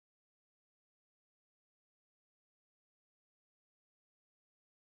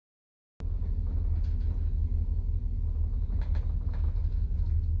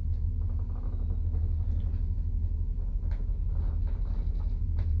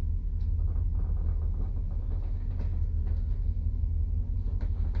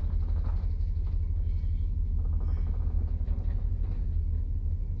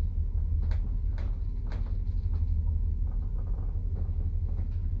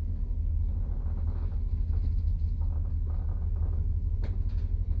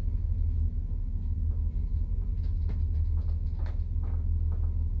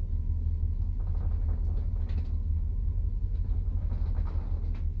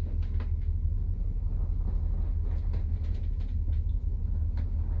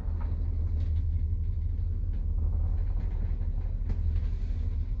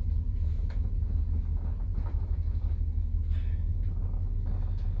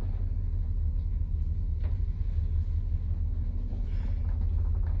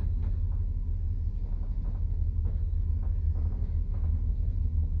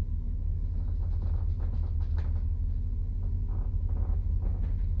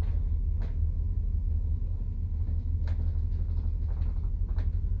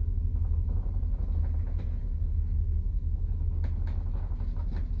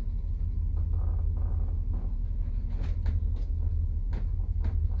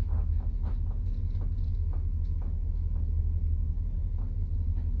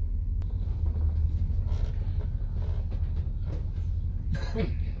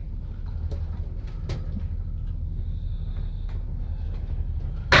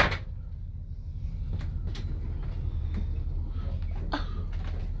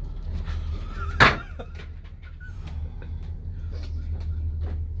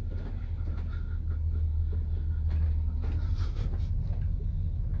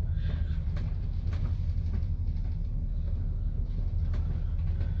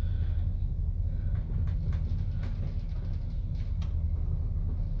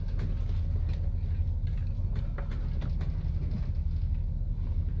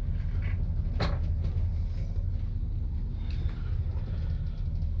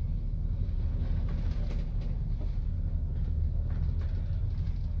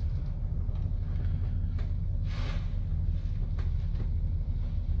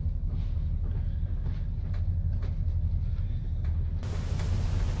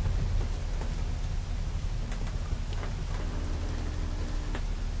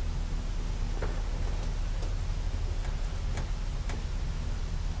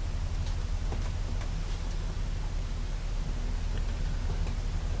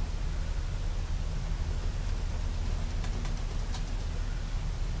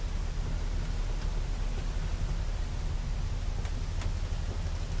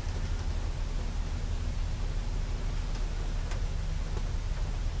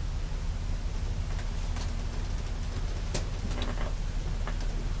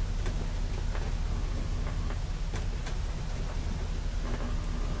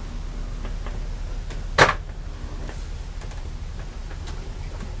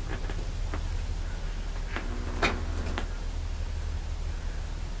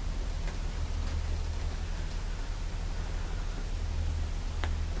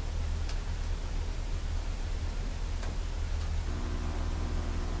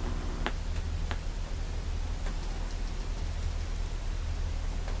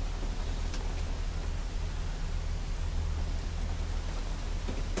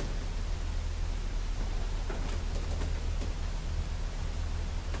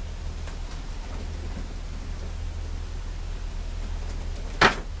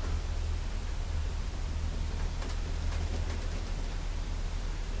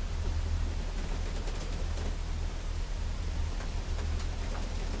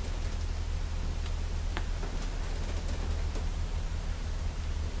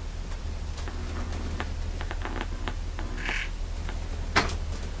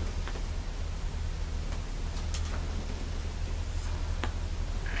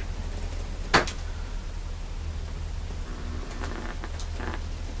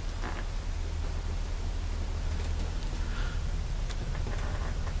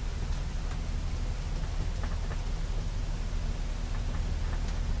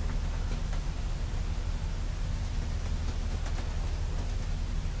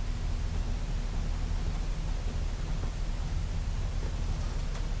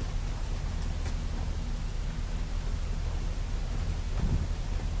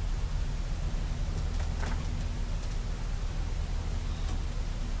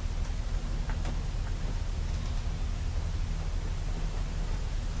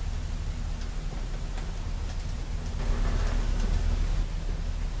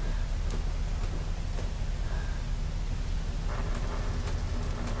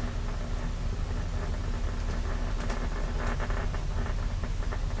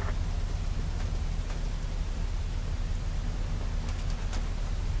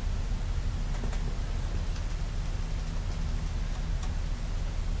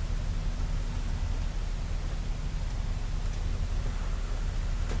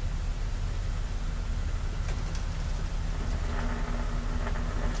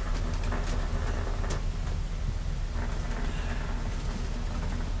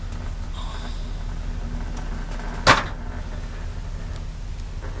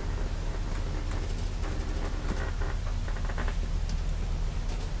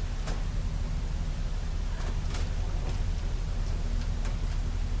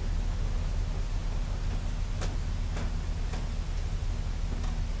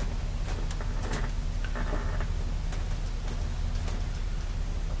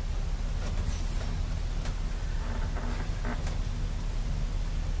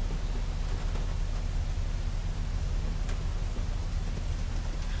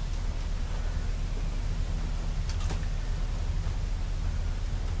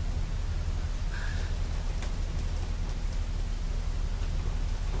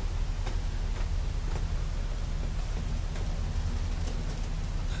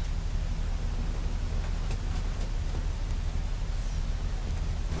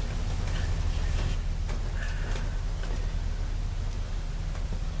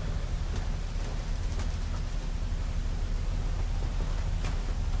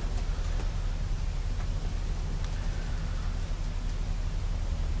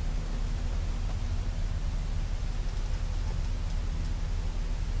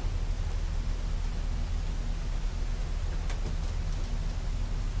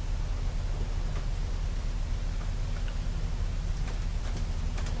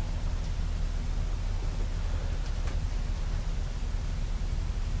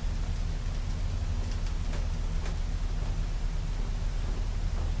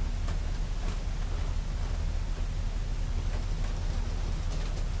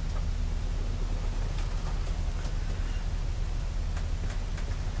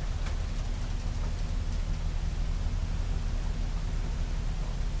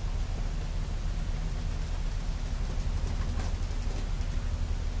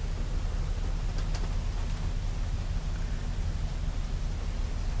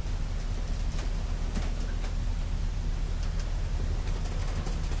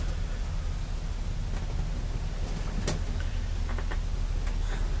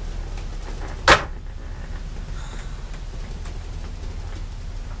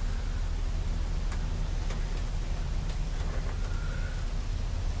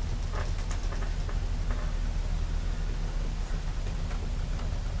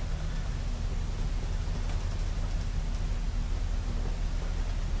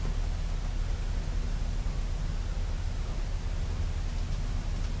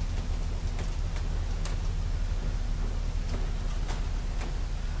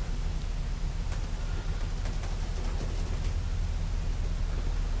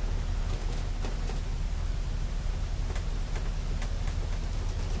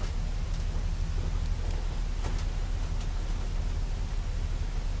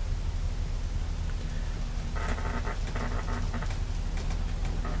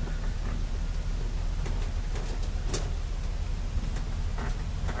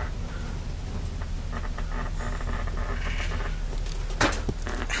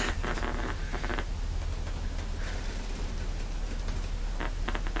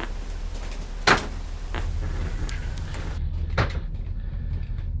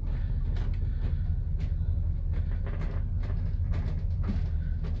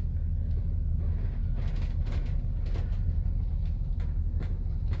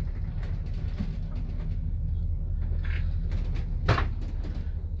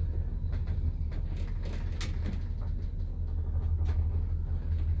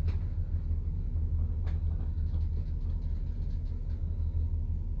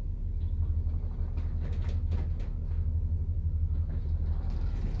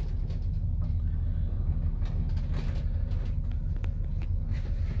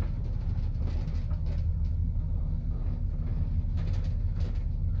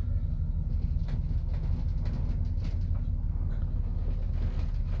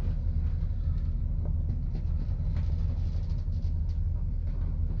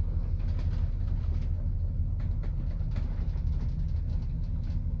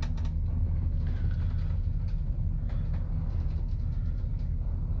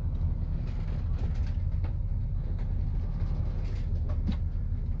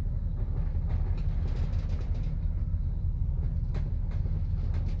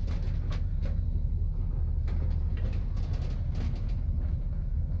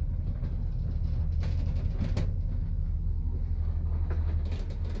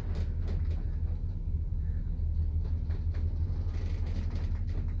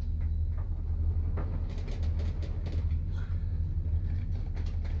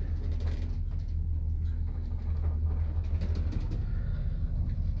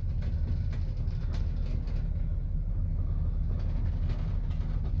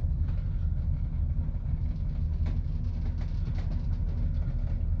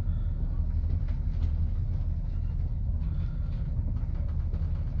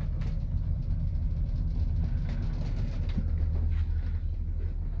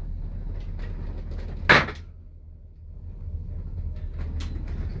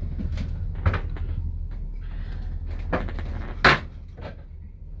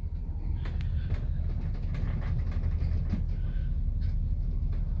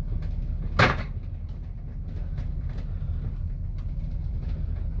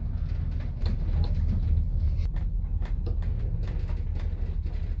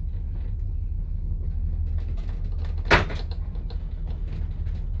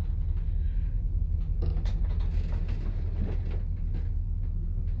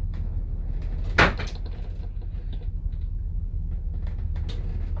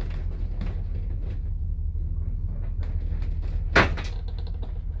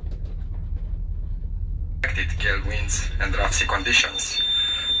gale winds and rough sea conditions.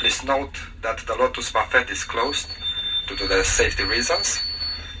 Please note that the Lotus buffet is closed due to the safety reasons.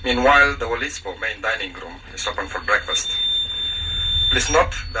 Meanwhile, the Olispo main dining room is open for breakfast. Please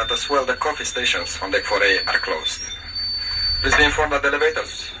note that as well the coffee stations on deck 4A are closed. Please be informed that the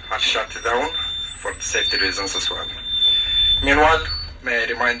elevators are shut down for safety reasons as well. Meanwhile, may I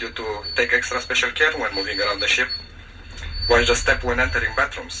remind you to take extra special care when moving around the ship. Watch the step when entering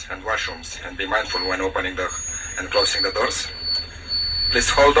bathrooms and washrooms and be mindful when opening and closing the doors. Please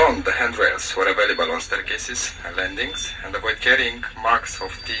hold on the handrails where available on staircases and landings and avoid carrying mugs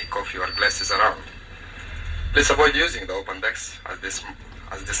of tea, coffee or glasses around. Please avoid using the open decks as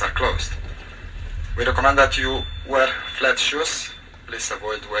these are closed. We recommend that you wear flat shoes. Please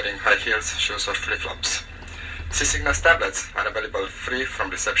avoid wearing high heels, shoes or flip-flops. Seasickness tablets are available free from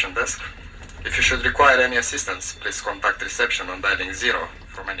reception desk. If you should require any assistance, please contact reception on dialing 0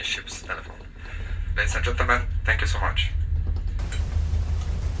 from any ship's telephone. Ladies and gentlemen, thank you so much.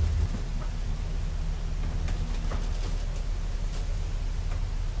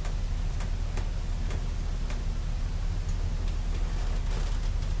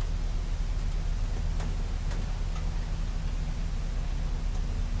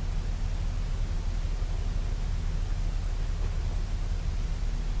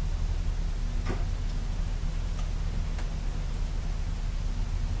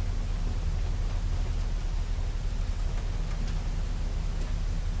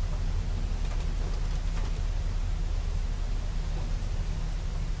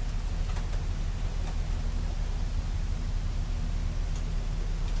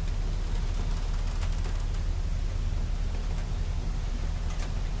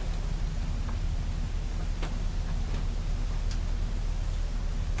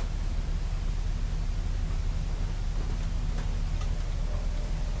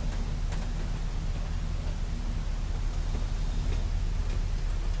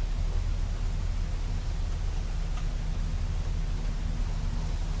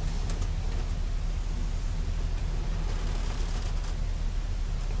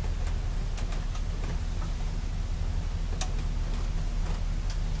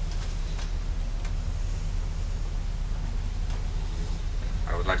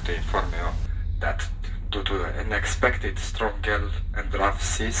 I would like to inform you that due to the unexpected strong gale and rough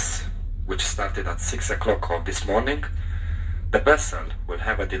seas, which started at 6 o'clock of this morning, the vessel will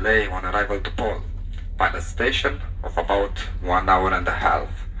have a delay on arrival to Poole pilot station of about 1 hour and a half.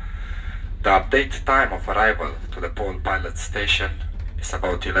 The update time of arrival to the Poole pilot station is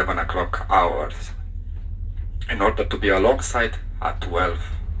about 11 o'clock hours, in order to be alongside at 12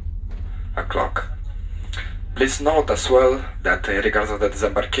 o'clock. Please note as well that in regards of the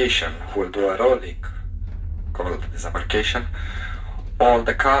disembarkation, we'll do a rolling called disembarkation. All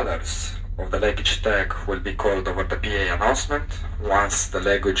the colors of the luggage tag will be called over the PA announcement once the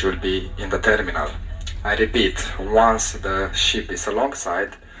luggage will be in the terminal. I repeat, once the ship is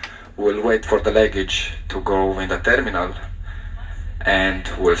alongside, we'll wait for the luggage to go in the terminal and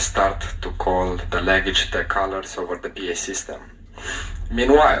we'll start to call the luggage tag colors over the PA system.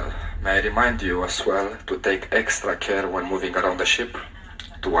 Meanwhile, may I remind you as well to take extra care when moving around the ship,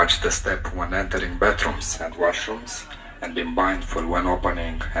 to watch the step when entering bathrooms and washrooms, and be mindful when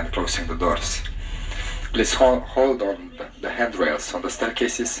opening and closing the doors. Please hold on the handrails on the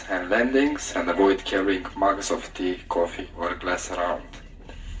staircases and landings and avoid carrying mugs of tea, coffee or glass around.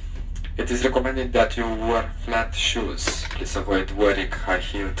 It is recommended that you wear flat shoes. Please avoid wearing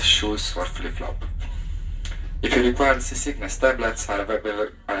high-heeled shoes or flip-flop. If you require seasickness tablets are available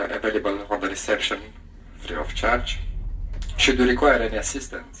on the reception free of charge. Should you require any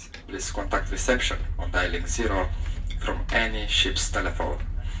assistance, please contact reception on dialing 0 from any ship's telephone.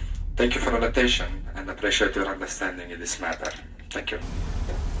 Thank you for your attention and appreciate your understanding in this matter. Thank you.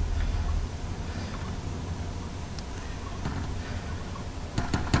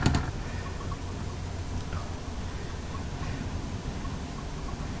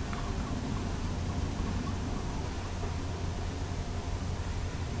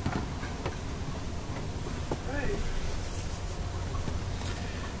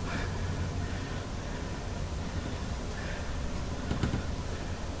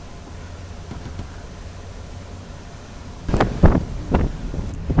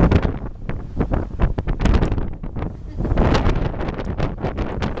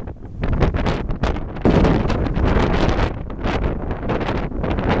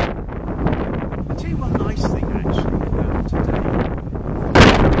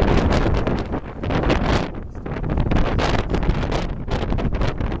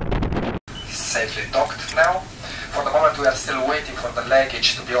 Safely docked now. For the moment we are still waiting for the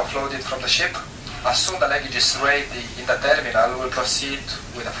luggage to be offloaded from the ship. As soon the luggage is ready in the terminal, we will proceed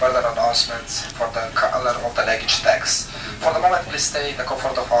with the further announcements for the color of the luggage tags. For the moment, please stay in the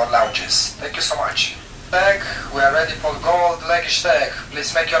comfort of our lounges. Thank you so much. Tag, we are ready for gold luggage tag.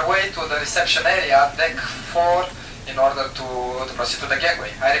 Please make your way to the reception area, deck 4, in order to proceed to the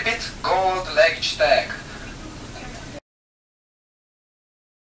gateway. I repeat, gold luggage tag.